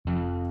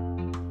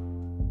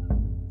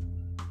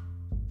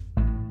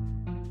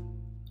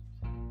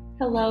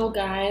Hello,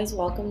 guys.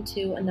 Welcome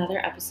to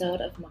another episode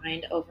of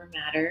Mind Over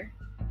Matter.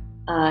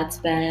 It's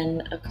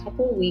been a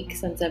couple weeks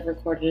since I've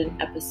recorded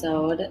an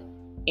episode,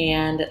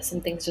 and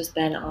something's just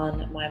been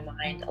on my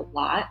mind a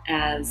lot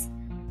as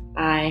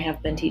I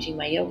have been teaching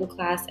my yoga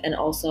class and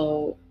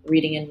also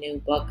reading a new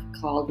book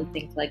called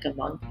Think Like a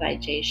Monk by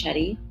Jay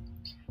Shetty.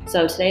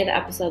 So today, the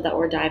episode that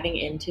we're diving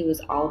into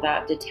is all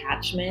about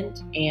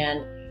detachment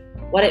and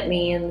what it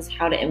means,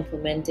 how to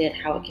implement it,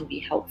 how it can be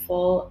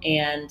helpful,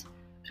 and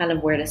kind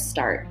of where to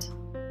start.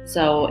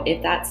 So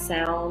if that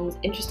sounds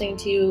interesting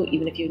to you,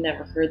 even if you've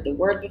never heard the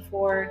word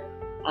before,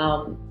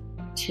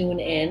 tune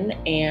in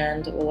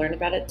and we'll learn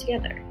about it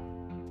together.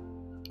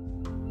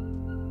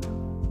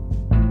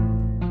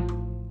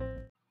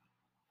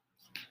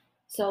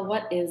 So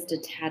what is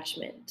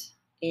detachment?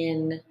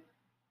 In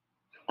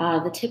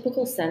the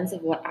typical sense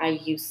of what I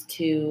used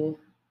to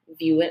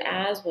view it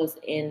as was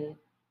in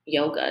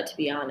yoga, to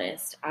be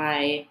honest.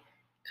 I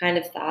kind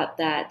of thought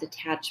that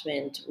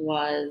detachment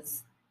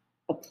was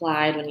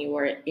applied when you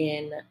were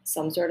in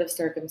some sort of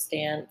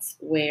circumstance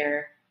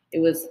where it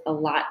was a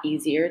lot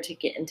easier to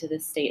get into the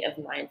state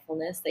of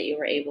mindfulness that you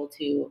were able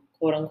to,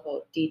 quote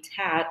unquote,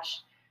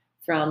 detach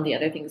from the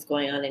other things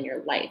going on in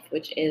your life,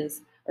 which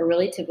is a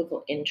really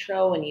typical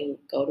intro when you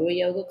go to a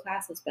yoga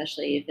class,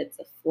 especially if it's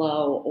a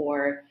flow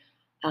or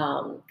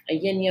a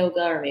yin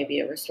yoga or maybe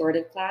a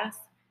restorative class.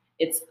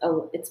 It's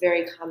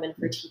very common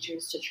for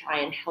teachers to try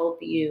and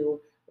help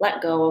you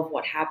let go of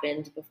what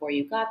happened before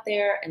you got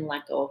there and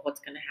let go of what's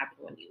going to happen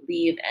when you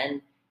leave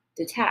and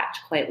detach,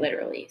 quite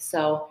literally.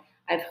 So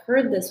I've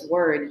heard this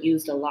word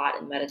used a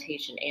lot in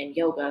meditation and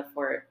yoga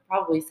for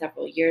probably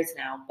several years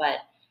now, but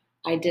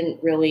I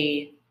didn't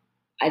really,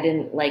 I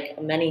didn't,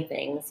 like many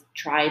things,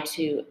 try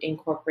to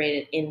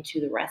incorporate it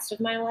into the rest of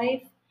my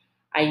life.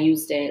 I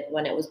used it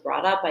when it was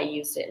brought up, I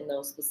used it in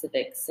those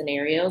specific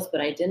scenarios, but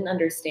I didn't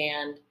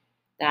understand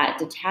that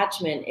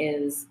detachment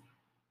is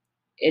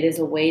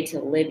a way to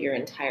live your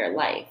entire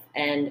life.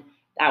 And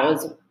that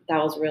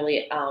was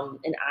really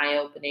an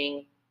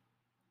eye-opening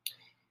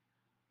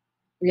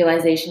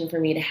realization for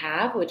me to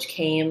have, which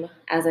came,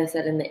 as I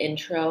said in the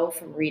intro,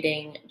 from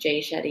reading Jay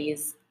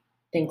Shetty's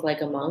Think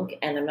Like a Monk.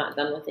 And I'm not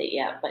done with it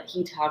yet, but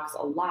he talks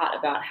a lot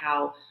about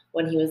how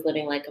when he was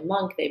living like a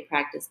monk, they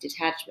practiced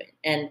detachment.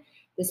 And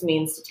this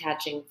means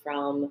detaching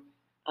from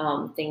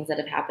things that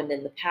have happened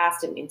in the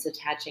past. It means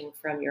detaching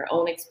from your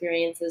own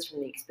experiences,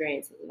 from the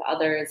experiences of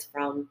others,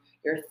 from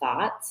your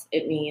thoughts.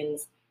 It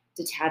means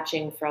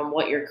detaching from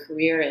what your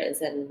career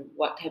is and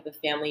what type of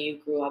family you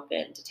grew up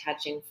in,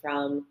 detaching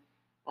from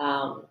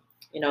um,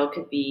 it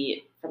could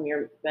be from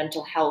your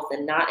mental health,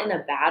 and not in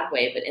a bad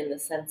way, but in the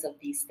sense of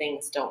these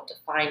things don't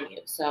define you.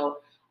 So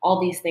all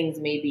these things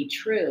may be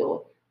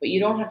true, but you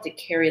don't have to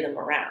carry them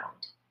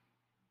around.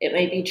 It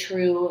may be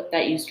true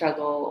that you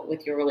struggle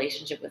with your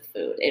relationship with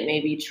food. It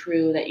may be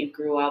true that you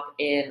grew up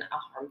in a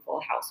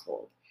harmful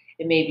household.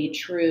 It may be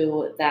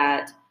true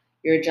that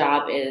your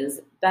job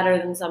is better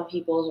than some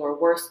people's or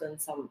worse than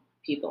some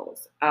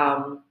people's.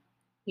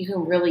 You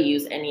can really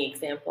use any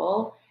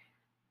example,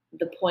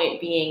 the point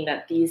being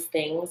that these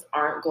things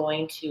aren't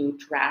going to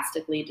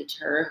drastically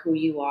deter who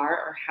you are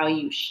or how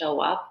you show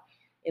up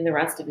in the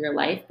rest of your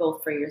life,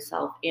 both for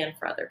yourself and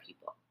for other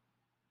people.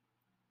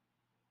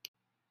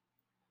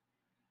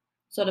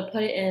 So, to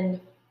put it in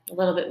a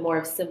little bit more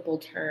of simple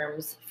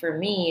terms, for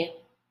me,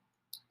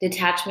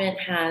 detachment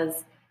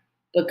has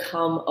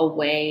become a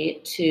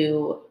way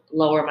to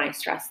lower my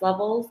stress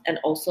levels and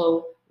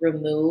also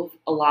remove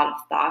a lot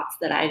of thoughts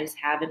that I just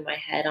have in my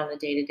head on a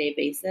day to day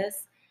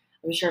basis.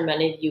 I'm sure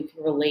many of you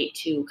can relate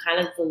to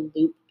kind of the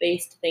loop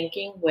based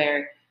thinking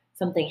where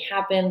something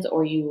happens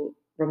or you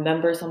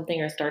remember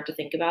something or start to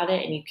think about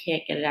it and you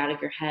can't get it out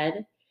of your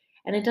head,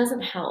 and it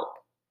doesn't help.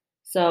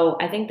 So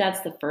I think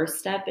that's the first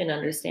step in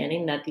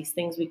understanding that these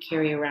things we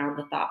carry around,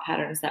 the thought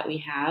patterns that we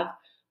have,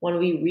 when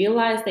we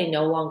realize they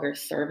no longer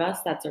serve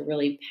us, that's a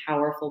really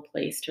powerful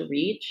place to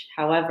reach.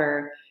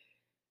 However,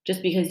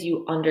 just because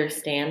you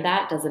understand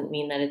that doesn't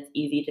mean that it's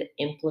easy to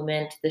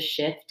implement the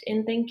shift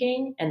in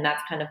thinking. And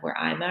that's kind of where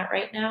I'm at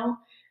right now.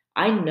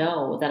 I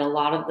know that a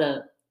lot of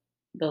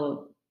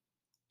the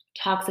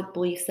toxic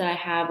beliefs that I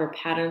have or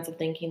patterns of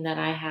thinking that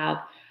I have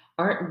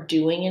aren't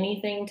doing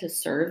anything to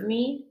serve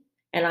me.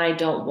 And I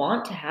don't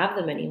want to have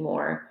them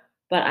anymore,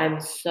 but I'm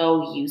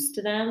so used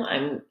to them.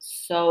 I'm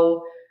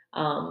so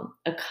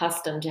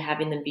accustomed to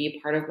having them be a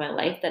part of my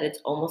life that it's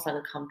almost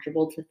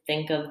uncomfortable to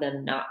think of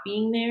them not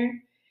being there.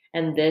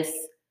 And this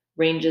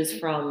ranges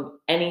from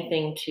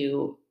anything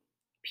to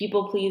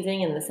people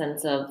pleasing in the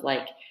sense of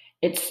like,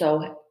 it's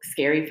so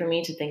scary for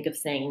me to think of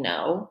saying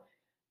no,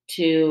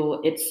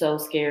 to it's so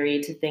scary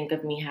to think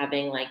of me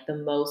having like the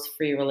most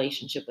free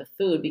relationship with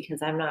food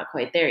because I'm not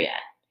quite there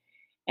yet.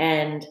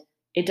 And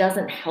it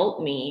doesn't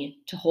help me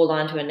to hold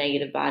on to a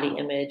negative body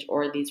image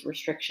or these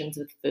restrictions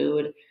with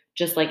food,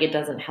 just like it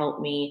doesn't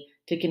help me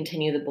to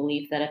continue the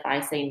belief that if I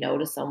say no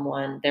to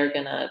someone, they're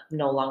going to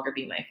no longer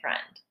be my friend.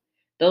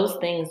 Those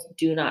things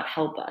do not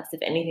help us.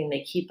 If anything,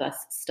 they keep us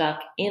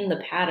stuck in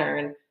the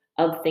pattern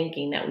of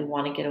thinking that we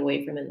want to get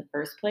away from in the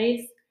first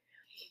place.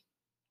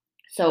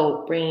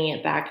 So bringing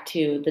it back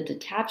to the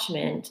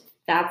detachment,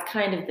 that's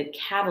kind of the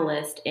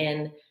catalyst.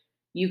 And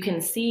you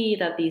can see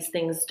that these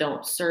things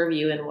don't serve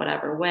you in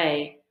whatever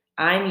way.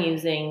 I'm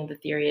using the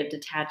theory of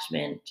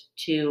detachment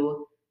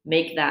to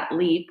make that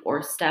leap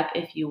or step,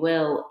 if you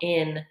will,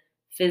 in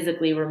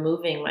physically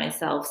removing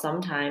myself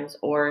sometimes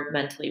or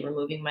mentally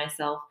removing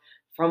myself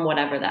from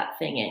whatever that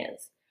thing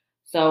is.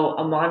 So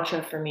a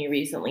mantra for me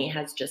recently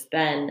has just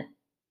been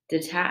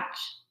detach,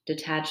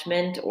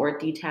 detachment or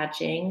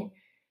detaching,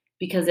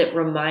 because it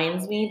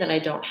reminds me that I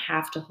don't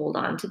have to hold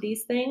on to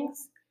these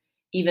things,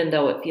 even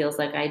though it feels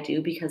like I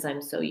do because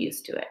I'm so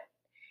used to it.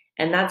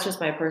 And that's just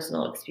my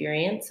personal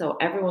experience. So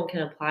everyone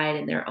can apply it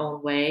in their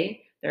own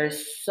way.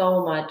 There's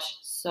so much,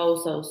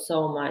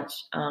 so much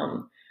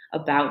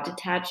about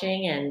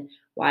detaching and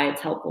why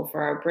it's helpful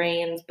for our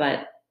brains.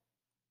 But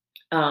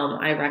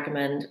I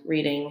recommend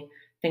reading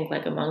Think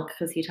Like a Monk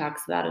because he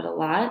talks about it a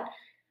lot.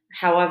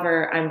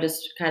 However, I'm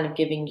just kind of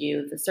giving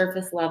you the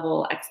surface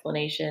level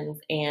explanations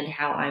and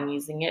how I'm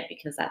using it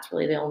because that's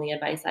really the only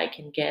advice I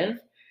can give.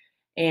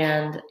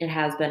 And it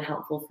has been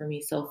helpful for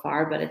me so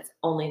far, but it's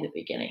only the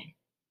beginning.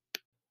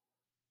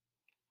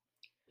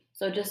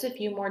 So, just a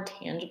few more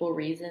tangible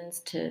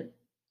reasons to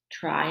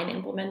try and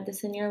implement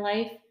this in your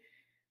life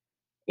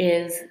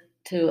is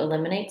to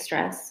eliminate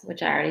stress,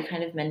 which I already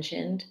kind of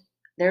mentioned.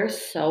 There's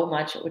so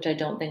much which I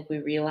don't think we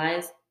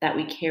realize that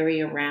we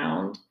carry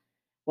around,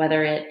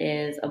 whether it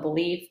is a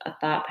belief, a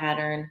thought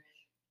pattern,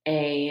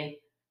 a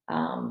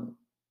um,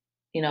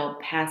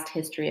 past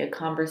history, a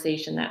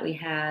conversation that we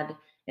had,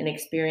 an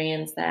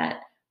experience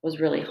that was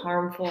really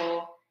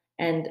harmful.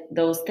 And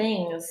those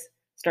things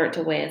start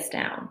to weigh us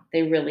down.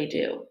 They really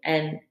do.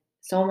 And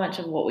so much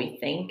of what we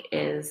think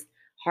is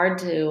hard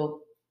to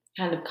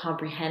kind of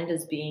comprehend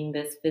as being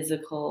this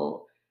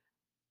physical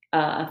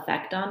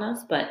effect on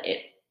us, but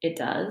it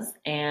does.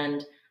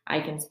 And I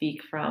can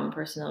speak from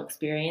personal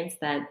experience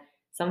that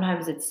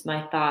sometimes it's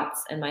my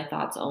thoughts and my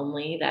thoughts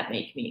only that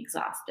make me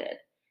exhausted.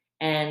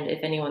 And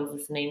if anyone's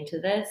listening to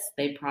this,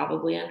 they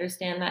probably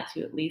understand that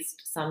to at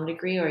least some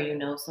degree, or you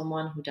know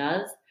someone who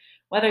does.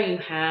 Whether you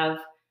have,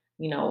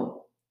 you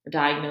know,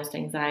 diagnosed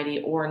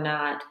anxiety or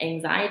not,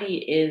 anxiety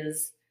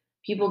is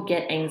people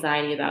get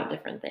anxiety about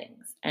different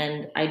things.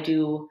 And I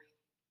do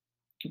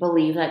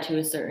believe that to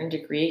a certain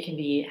degree it can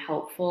be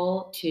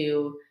helpful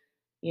to,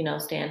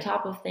 stay on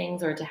top of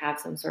things or to have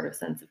some sort of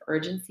sense of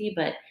urgency,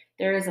 but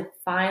there is a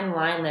fine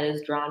line that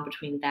is drawn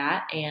between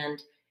that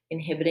and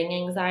inhibiting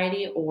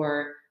anxiety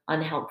or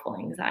unhelpful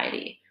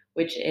anxiety,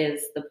 which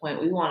is the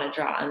point we want to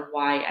draw on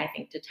why I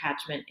think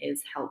detachment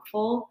is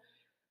helpful.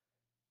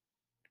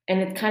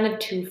 And it's kind of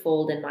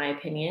twofold in my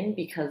opinion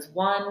because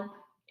one,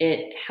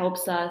 it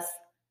helps us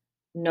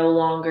no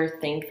longer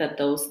think that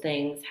those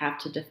things have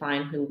to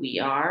define who we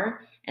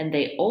are. And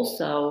they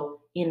also,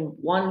 in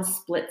one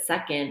split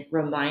second,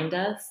 remind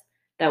us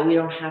that we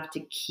don't have to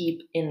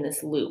keep in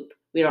this loop.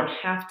 We don't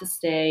have to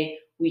stay,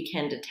 we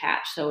can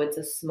detach. So it's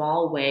a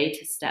small way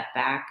to step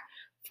back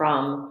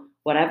from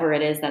whatever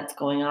it is that's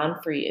going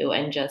on for you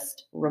and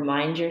just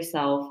remind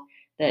yourself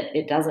that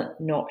it doesn't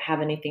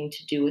have anything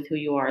to do with who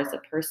you are as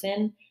a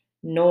person,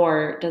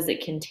 nor does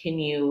it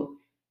continue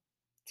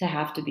to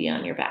have to be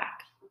on your back.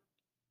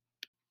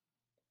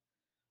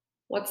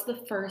 What's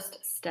the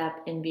first step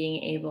in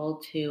being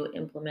able to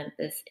implement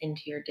this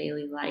into your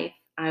daily life?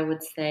 I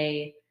would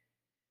say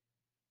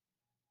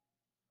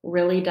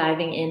really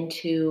diving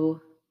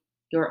into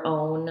your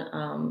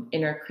own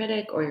inner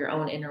critic or your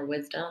own inner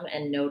wisdom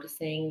and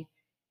noticing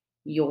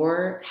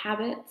your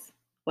habits,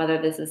 whether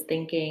this is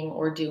thinking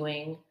or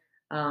doing,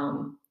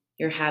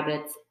 your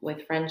habits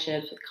with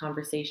friendships, with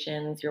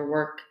conversations, your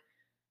work.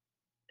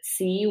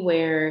 See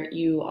where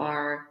you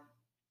are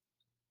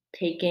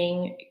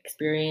taking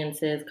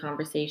experiences,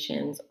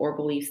 conversations, or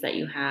beliefs that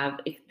you have.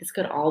 If this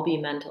could all be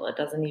mental, it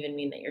doesn't even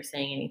mean that you're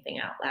saying anything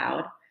out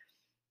loud.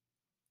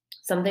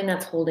 Something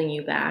that's holding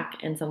you back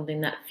and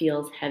something that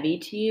feels heavy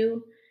to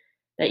you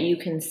that you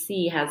can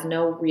see has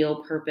no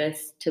real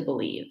purpose to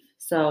believe.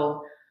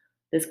 So,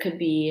 this could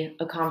be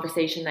a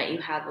conversation that you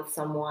had with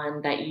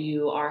someone that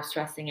you are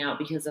stressing out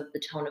because of the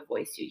tone of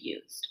voice you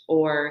used.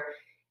 Or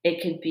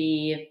it could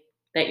be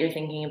that you're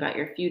thinking about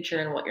your future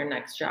and what your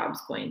next job's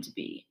going to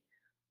be,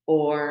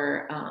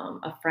 or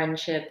a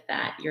friendship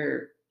that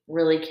you're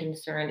really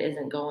concerned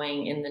isn't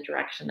going in the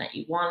direction that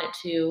you want it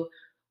to,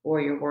 or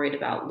you're worried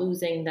about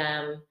losing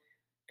them,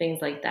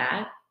 things like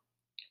that.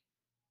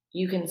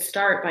 You can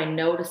start by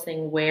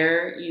noticing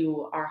where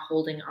you are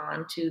holding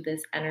on to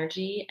this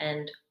energy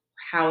and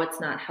how it's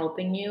not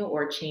helping you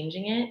or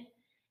changing it.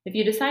 If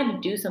you decide to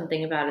do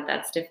something about it,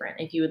 that's different.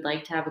 If you would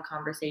like to have a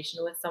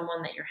conversation with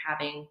someone that you're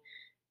having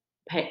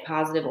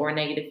positive or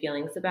negative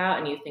feelings about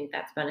and you think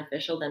that's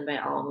beneficial, then by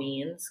all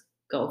means,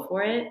 go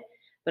for it.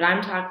 But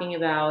I'm talking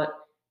about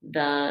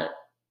the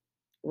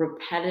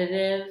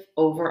repetitive,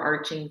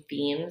 overarching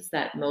themes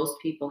that most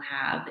people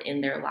have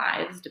in their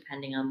lives,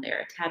 depending on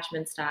their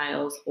attachment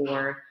styles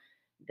or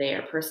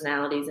their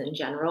personalities in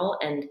general.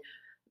 And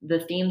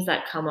the themes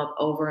that come up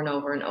over and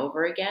over and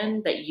over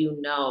again that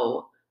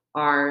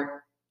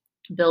are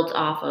built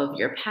off of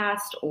your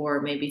past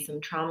or maybe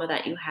some trauma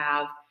that you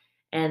have,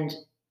 and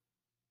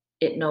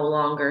it no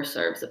longer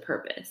serves a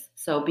purpose.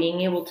 So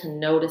being able to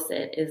notice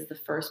it is the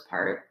first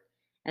part.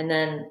 And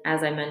then,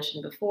 as I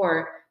mentioned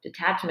before,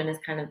 detachment is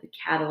kind of the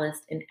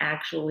catalyst in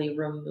actually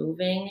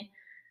removing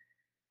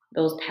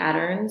those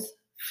patterns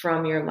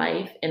from your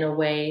life in a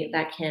way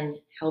that can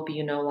help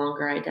you no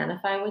longer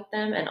identify with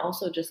them and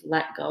also just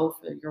let go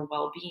for your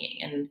well being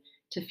and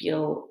to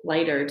feel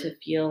lighter, to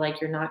feel like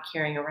you're not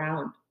carrying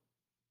around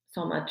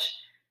so much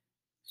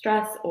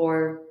stress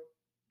or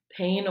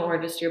pain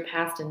or just your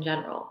past in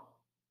general.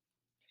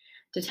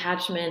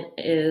 Detachment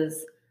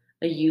is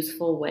a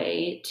useful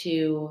way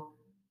to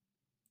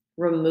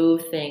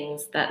remove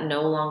things that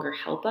no longer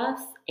help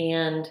us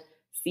and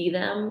see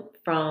them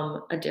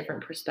from a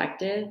different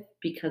perspective,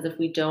 because if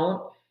we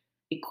don't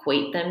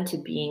equate them to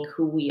being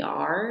who we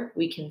are,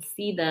 we can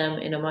see them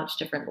in a much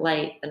different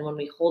light than when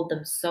we hold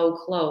them so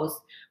close.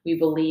 We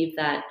believe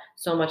that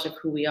so much of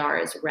who we are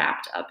is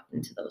wrapped up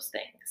into those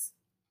things.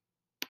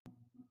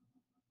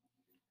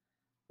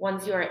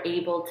 Once you are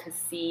able to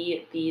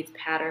see these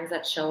patterns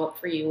that show up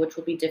for you, which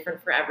will be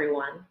different for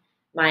everyone,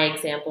 my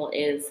example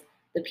is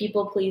the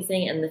people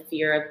pleasing and the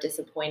fear of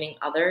disappointing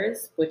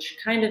others, which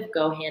kind of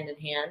go hand in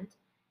hand.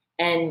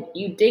 And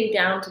you dig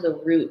down to the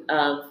root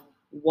of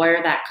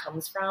where that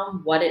comes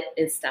from, what it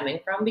is stemming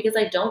from, because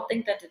I don't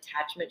think that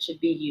detachment should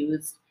be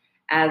used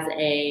as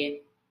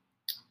a,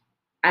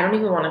 I don't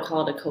even want to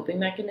call it a coping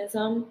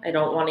mechanism. I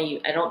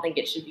don't think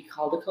it should be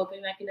called a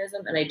coping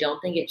mechanism, and I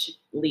don't think it should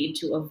lead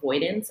to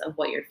avoidance of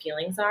what your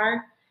feelings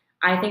are.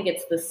 I think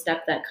it's the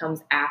step that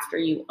comes after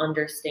you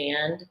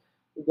understand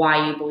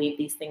why you believe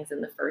these things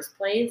in the first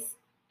place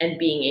and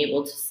being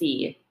able to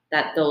see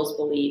that those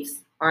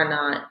beliefs are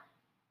not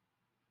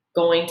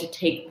going to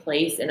take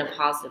place in a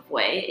positive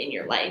way in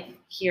your life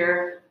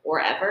here or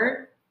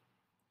ever.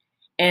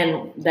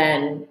 And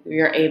then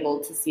you're able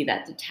to see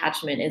that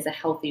detachment is a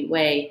healthy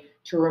way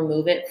to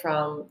remove it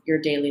from your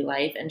daily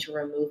life and to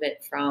remove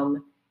it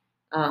from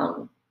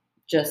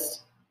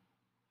just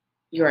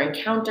your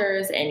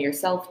encounters and your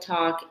self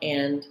talk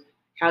and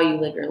how you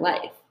live your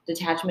life.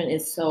 Detachment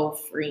is so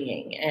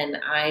freeing. And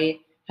I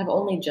have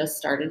only just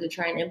started to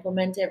try and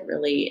implement it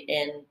really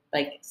in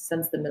like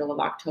since the middle of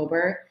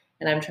October.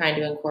 And I'm trying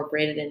to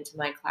incorporate it into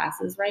my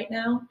classes right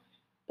now.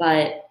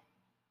 But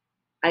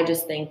I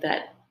just think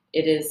that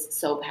it is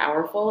so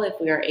powerful if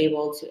we are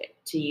able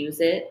to use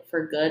it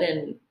for good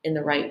and in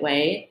the right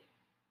way.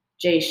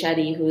 Jay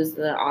Shetty, who's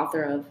the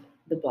author of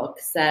the book,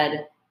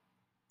 said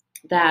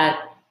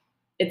that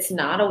it's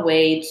not a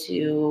way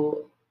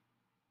to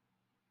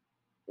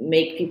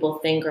make people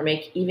think or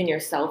make even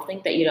yourself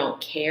think that you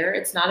don't care.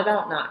 It's not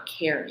about not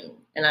caring.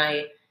 And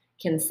I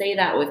can say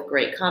that with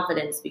great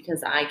confidence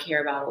because I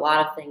care about a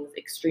lot of things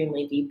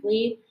extremely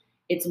deeply.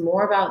 It's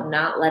more about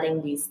not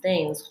letting these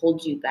things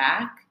hold you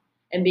back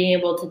and being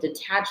able to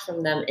detach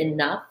from them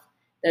enough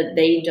that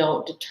they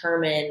don't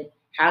determine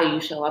how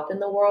you show up in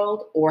the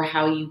world or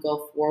how you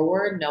go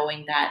forward,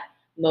 knowing that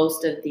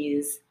most of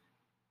these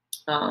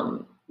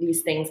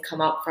things come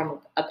up from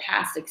a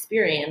past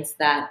experience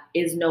that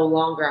is no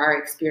longer our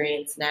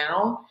experience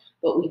now,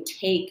 but we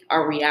take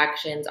our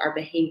reactions, our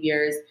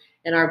behaviors,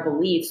 and our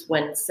beliefs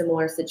when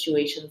similar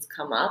situations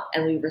come up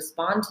and we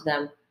respond to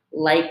them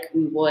like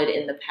we would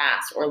in the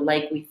past or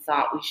like we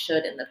thought we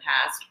should in the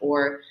past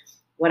or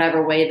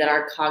whatever way that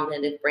our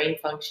cognitive brain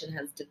function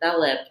has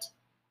developed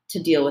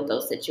to deal with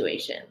those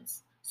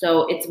situations.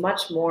 So it's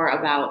much more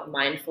about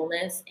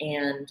mindfulness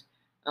and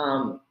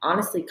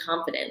honestly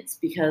confidence,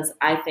 because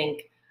I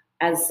think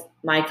as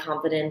my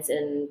confidence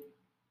in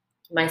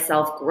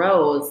myself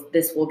grows,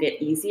 this will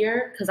get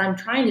easier because I'm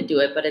trying to do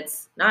it, but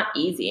it's not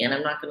easy. And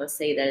I'm not going to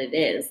say that it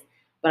is,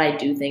 but I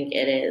do think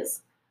it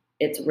is.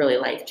 It's really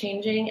life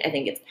changing. I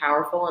think it's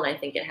powerful. And I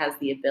think it has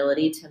the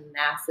ability to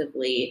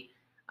massively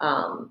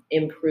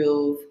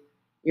improve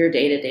your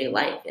day to day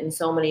life in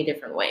so many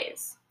different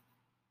ways.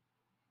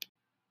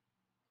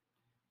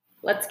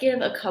 Let's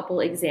give a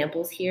couple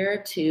examples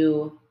here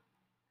to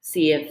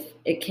see if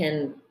it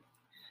can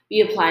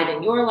be applied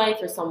in your life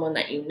or someone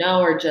that you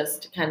know, or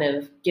just kind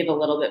of give a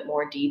little bit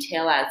more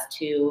detail as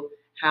to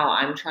how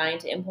I'm trying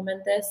to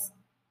implement this.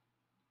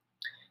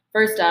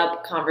 First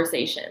up,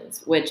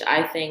 conversations, which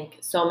I think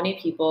so many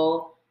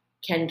people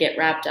can get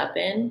wrapped up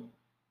in.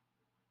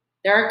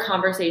 There are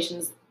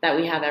conversations that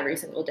we have every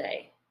single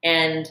day.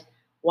 And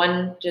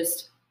one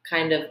just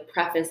kind of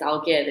preface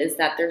I'll give is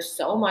that there's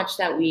so much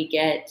that we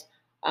get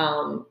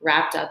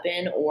wrapped up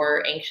in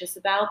or anxious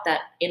about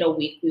that in a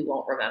week we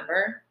won't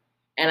remember.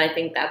 And I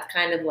think that's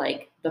kind of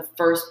like the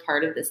first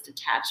part of this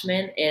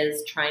detachment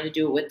is trying to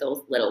do it with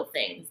those little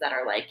things that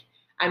are like,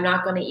 I'm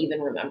not going to even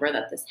remember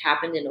that this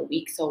happened in a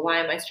week. So why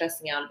am I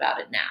stressing out about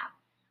it now?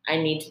 I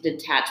need to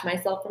detach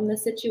myself from the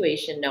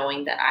situation,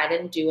 knowing that I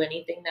didn't do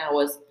anything that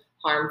was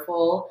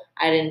harmful.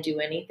 I didn't do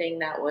anything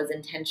that was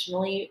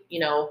intentionally,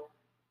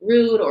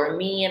 rude or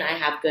mean. I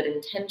have good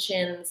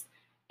intentions.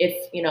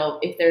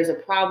 If there's a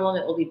problem,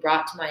 it will be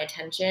brought to my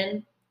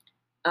attention.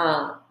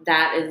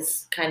 That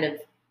is kind of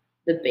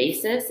the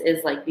basis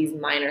is like these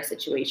minor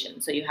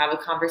situations. So you have a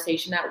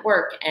conversation at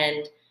work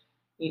and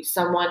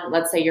someone,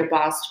 let's say your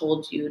boss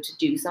told you to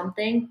do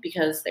something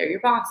because they're your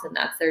boss and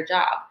that's their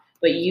job,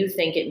 but you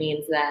think it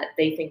means that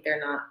they think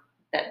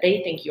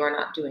you're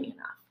not doing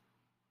enough.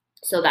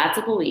 So that's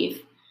a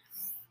belief.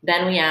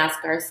 Then we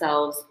ask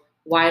ourselves,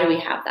 why do we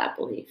have that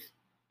belief?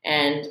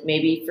 And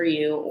maybe for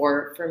you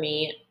or for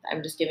me,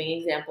 I'm just giving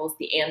examples.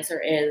 The answer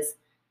is,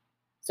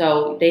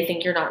 so they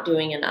think you're not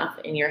doing enough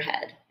in your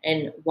head.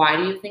 And why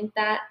do you think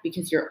that?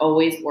 Because you're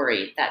always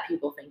worried that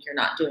people think you're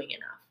not doing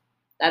enough.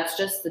 That's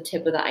just the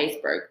tip of the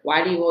iceberg.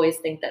 Why do you always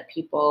think that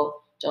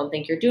people don't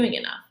think you're doing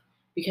enough?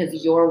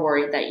 Because you're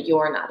worried that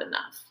you're not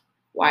enough.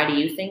 Why do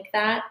you think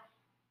that?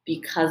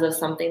 Because of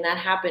something that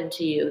happened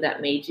to you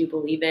that made you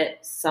believe it.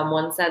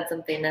 Someone said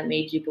something that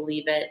made you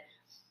believe it.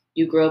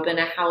 You grew up in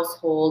a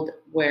household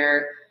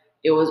where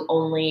it was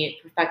only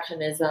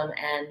perfectionism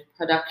and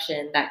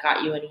production that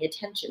got you any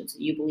attention. So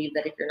you believe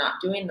that if you're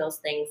not doing those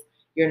things,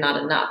 you're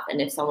not enough. And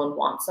if someone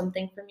wants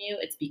something from you,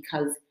 it's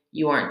because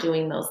you aren't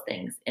doing those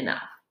things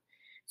enough.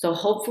 So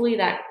hopefully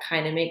that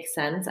kind of makes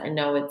sense. I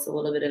know it's a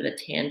little bit of a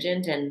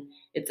tangent and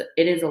it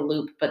is a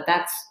loop, but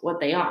that's what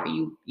they are.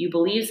 You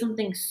believe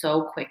something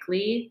so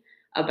quickly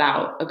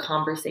about a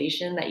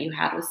conversation that you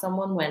had with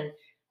someone when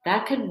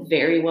that could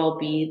very well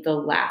be the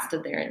last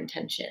of their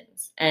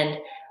intentions. And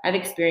I've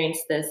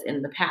experienced this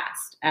in the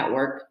past at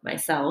work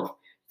myself.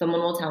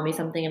 Someone will tell me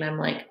something and I'm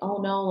like, oh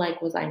no,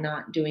 like, was I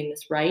not doing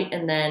this right?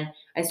 And then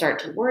I start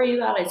to worry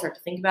about it. I start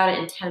to think about it.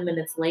 And 10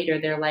 minutes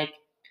later, they're like,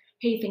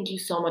 hey, thank you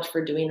so much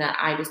for doing that.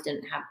 I just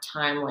didn't have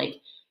time. Like,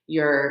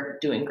 you're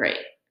doing great.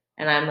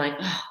 And I'm like,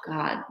 oh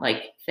God,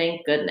 like,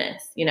 thank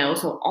goodness,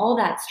 So all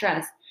that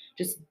stress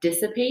just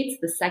dissipates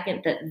the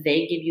second that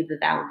they give you the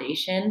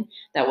validation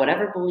that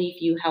whatever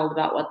belief you held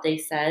about what they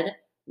said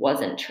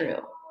wasn't true.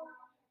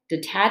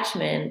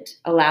 Detachment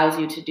allows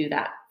you to do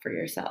that for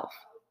yourself.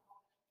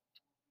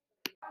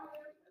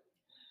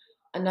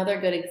 Another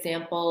good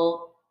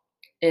example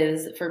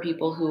is for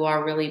people who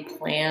are really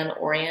plan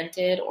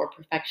oriented or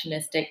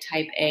perfectionistic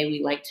type A.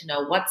 We like to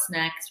know what's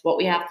next, what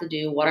we have to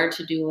do, what our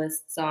to-do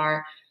lists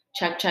are.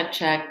 Check, check,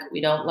 check. We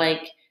don't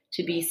like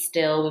to be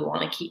still. We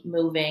want to keep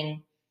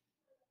moving.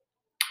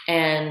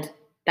 And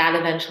that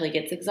eventually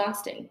gets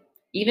exhausting.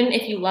 Even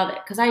if you love it,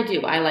 because I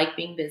do. I like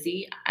being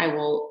busy. I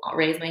will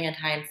raise my hand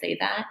high and say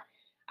that.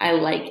 I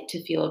like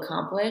to feel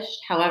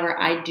accomplished. However,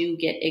 I do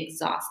get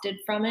exhausted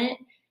from it.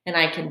 And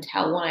I can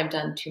tell when I've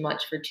done too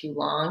much for too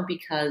long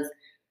because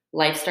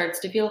life starts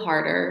to feel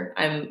harder.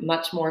 I'm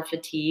much more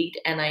fatigued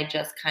and I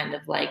just kind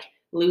of like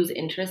lose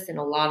interest in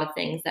a lot of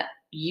things that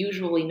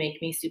usually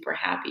make me super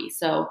happy.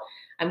 So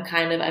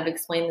I've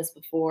explained this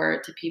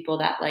before to people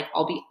that like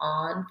I'll be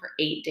on for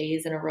 8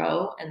 days in a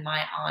row and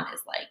my on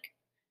is like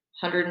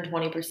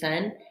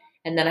 120%.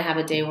 And then I have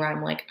a day where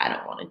I'm like, I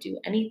don't want to do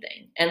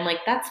anything. And like,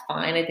 that's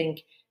fine. I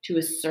think to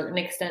a certain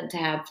extent to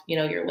have,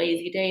 your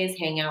lazy days,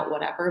 hang out,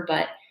 whatever,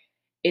 but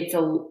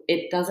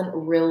it doesn't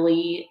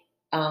really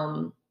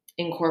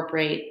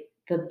incorporate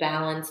the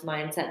balanced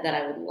mindset that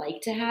I would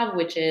like to have,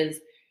 which is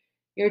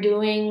you're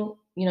doing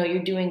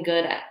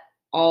good at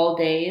all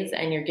days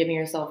and you're giving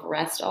yourself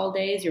rest all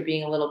days. You're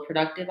being a little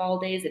productive all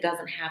days. It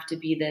doesn't have to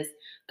be this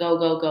go,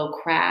 go, go,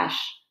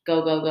 crash,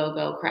 go, go, go,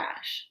 go,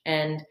 crash.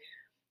 And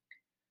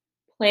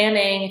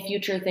planning,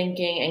 future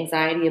thinking,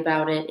 anxiety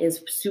about it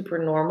is super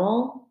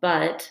normal.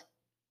 But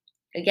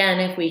again,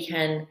 if we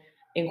can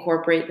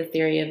incorporate the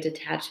theory of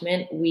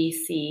detachment, we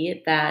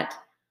see that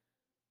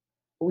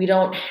we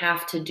don't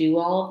have to do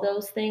all of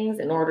those things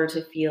in order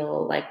to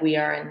feel like we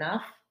are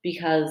enough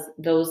because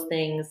those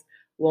things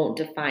won't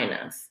define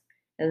us.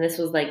 And this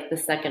was like the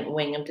second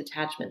wing of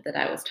detachment that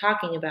I was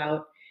talking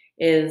about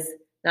is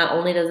not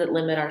only does it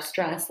limit our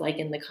stress, like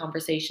in the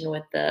conversation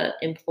with the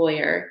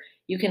employer,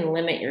 you can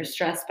limit your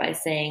stress by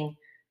saying,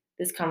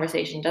 this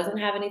conversation doesn't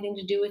have anything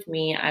to do with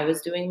me. I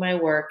was doing my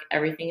work.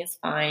 Everything is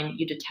fine.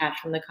 You detach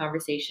from the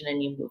conversation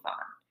and you move on.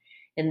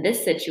 In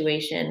this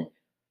situation,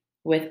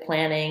 with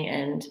planning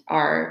and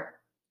our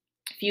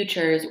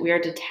futures, we are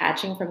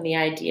detaching from the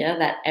idea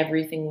that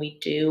everything we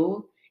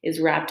do is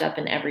wrapped up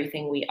in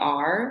everything we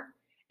are.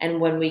 And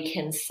when we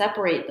can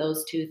separate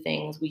those two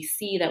things, we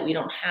see that we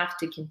don't have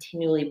to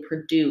continually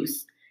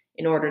produce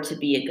in order to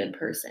be a good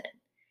person.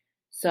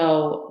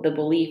 So the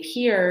belief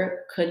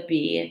here could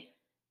be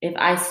if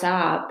I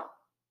stop,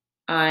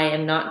 I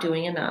am not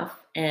doing enough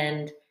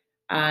and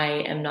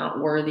I am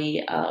not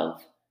worthy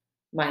of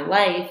my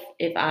life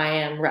if I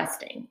am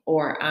resting,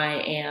 or I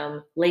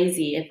am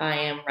lazy if I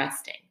am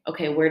resting.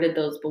 Okay, where did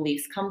those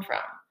beliefs come from?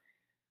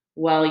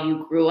 Well,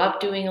 you grew up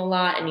doing a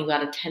lot and you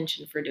got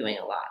attention for doing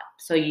a lot.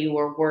 So you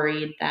were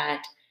worried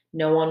that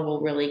no one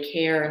will really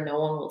care and no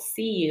one will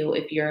see you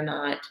if you're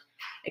not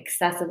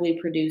excessively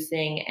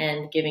producing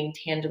and giving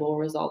tangible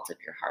results of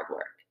your hard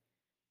work.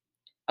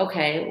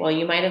 Okay, well,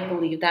 you might have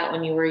believed that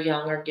when you were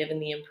young or given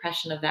the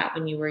impression of that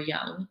when you were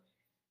young,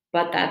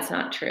 but that's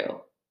not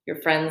true.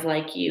 Your friends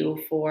like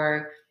you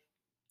for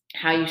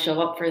how you show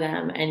up for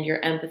them and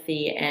your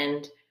empathy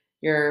and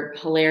your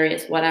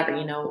hilarious whatever,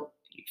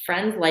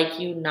 friends like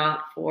you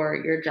not for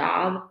your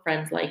job,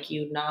 friends like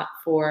you not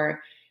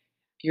for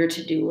your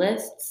to-do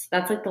lists.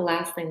 That's like the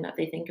last thing that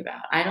they think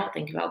about. I don't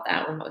think about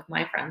that when with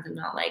my friends. I'm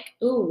not like,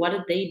 "Ooh, what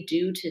did they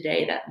do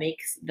today that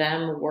makes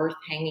them worth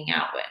hanging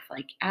out with?"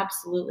 Like,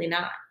 absolutely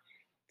not.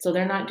 So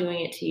they're not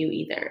doing it to you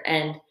either.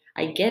 And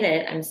I get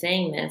it. I'm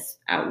saying this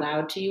out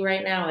loud to you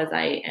right now as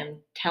I am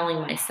telling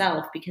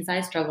myself because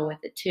I struggle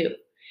with it too.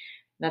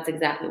 That's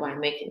exactly why I'm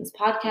making this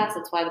podcast.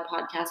 It's why the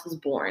podcast was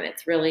born.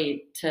 It's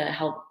really to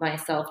help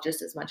myself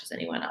just as much as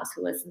anyone else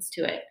who listens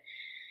to it.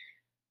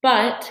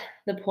 But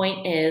the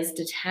point is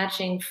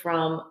detaching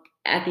from,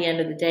 at the end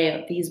of the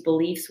day, these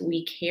beliefs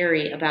we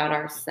carry about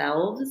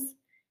ourselves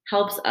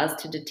helps us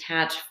to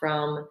detach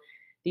from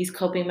these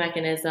coping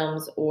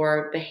mechanisms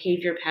or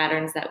behavior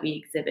patterns that we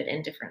exhibit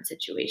in different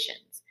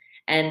situations.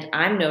 And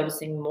I'm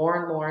noticing more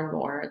and more and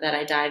more that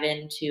I dive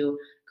into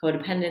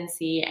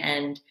codependency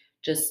and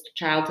just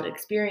childhood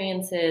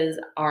experiences,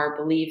 our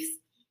beliefs,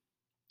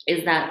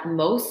 is that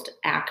most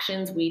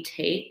actions we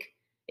take,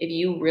 if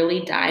you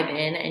really dive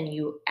in and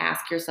you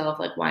ask yourself,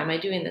 like, why am I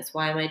doing this?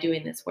 Why am I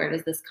doing this? Where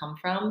does this come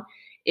from?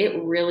 It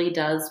really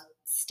does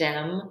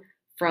stem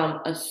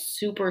from a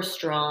super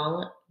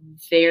strong,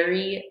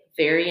 very,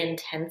 very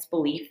intense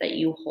belief that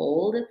you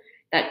hold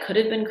that could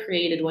have been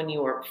created when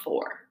you were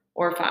 4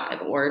 or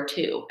 5 or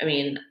 2. I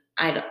mean,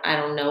 I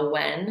don't know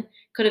when.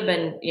 Could have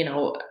been,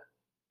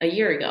 a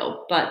year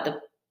ago.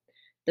 But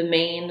the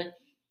main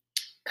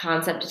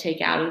concept to take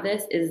out of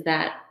this is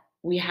that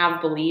we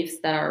have beliefs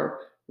that are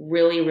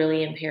really,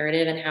 really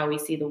imperative in how we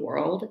see the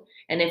world.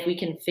 And if we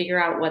can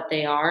figure out what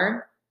they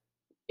are,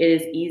 it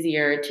is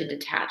easier to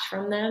detach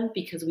from them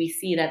because we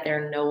see that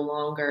they're no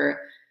longer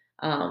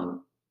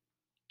um,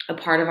 a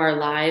part of our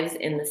lives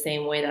in the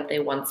same way that they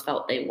once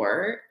felt they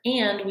were.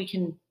 And we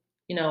can,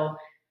 you know,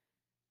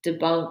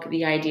 debunk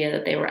the idea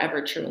that they were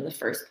ever true in the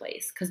first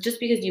place. Because just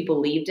because you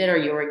believed it or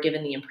you were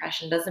given the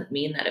impression doesn't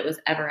mean that it was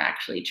ever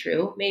actually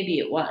true. Maybe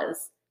it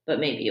was,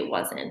 but maybe it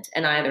wasn't.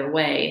 And either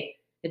way,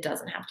 it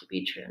doesn't have to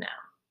be true now.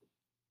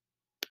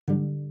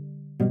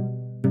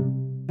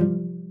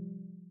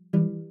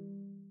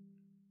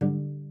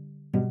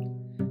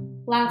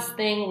 Last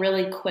thing,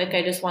 really quick,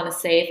 I just want to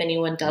say if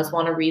anyone does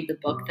want to read the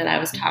book that I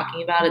was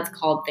talking about, it's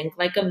called Think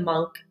Like a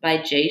Monk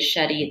by Jay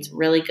Shetty. It's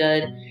really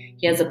good.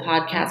 He has a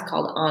podcast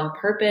called On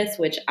Purpose,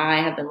 which I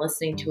have been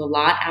listening to a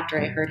lot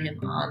after I heard him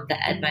on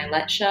the Ed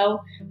Mylett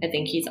show. I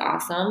think he's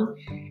awesome.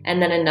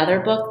 And then another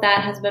book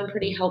that has been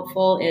pretty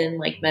helpful in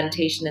like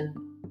meditation and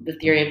the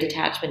theory of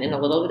detachment in a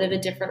little bit of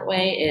a different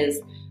way is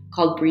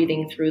called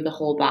Breathing Through the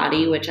Whole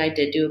Body, which I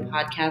did do a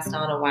podcast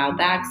on a while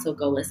back, so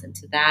go listen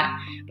to that.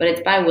 But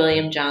it's by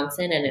William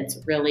Johnson, and it's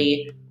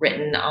really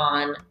written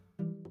on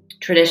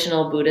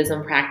traditional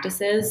Buddhism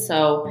practices.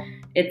 So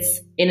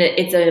it's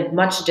a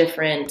much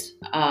different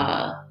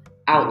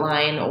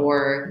outline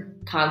or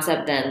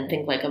concept than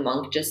Think Like a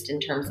Monk, just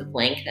in terms of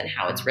length and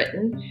how it's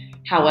written.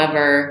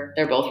 However,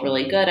 they're both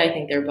really good. I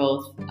think they're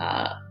both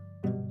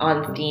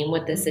on theme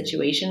with this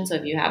situation. So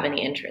if you have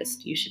any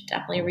interest, you should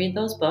definitely read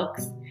those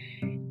books.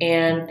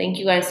 And thank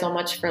you guys so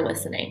much for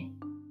listening.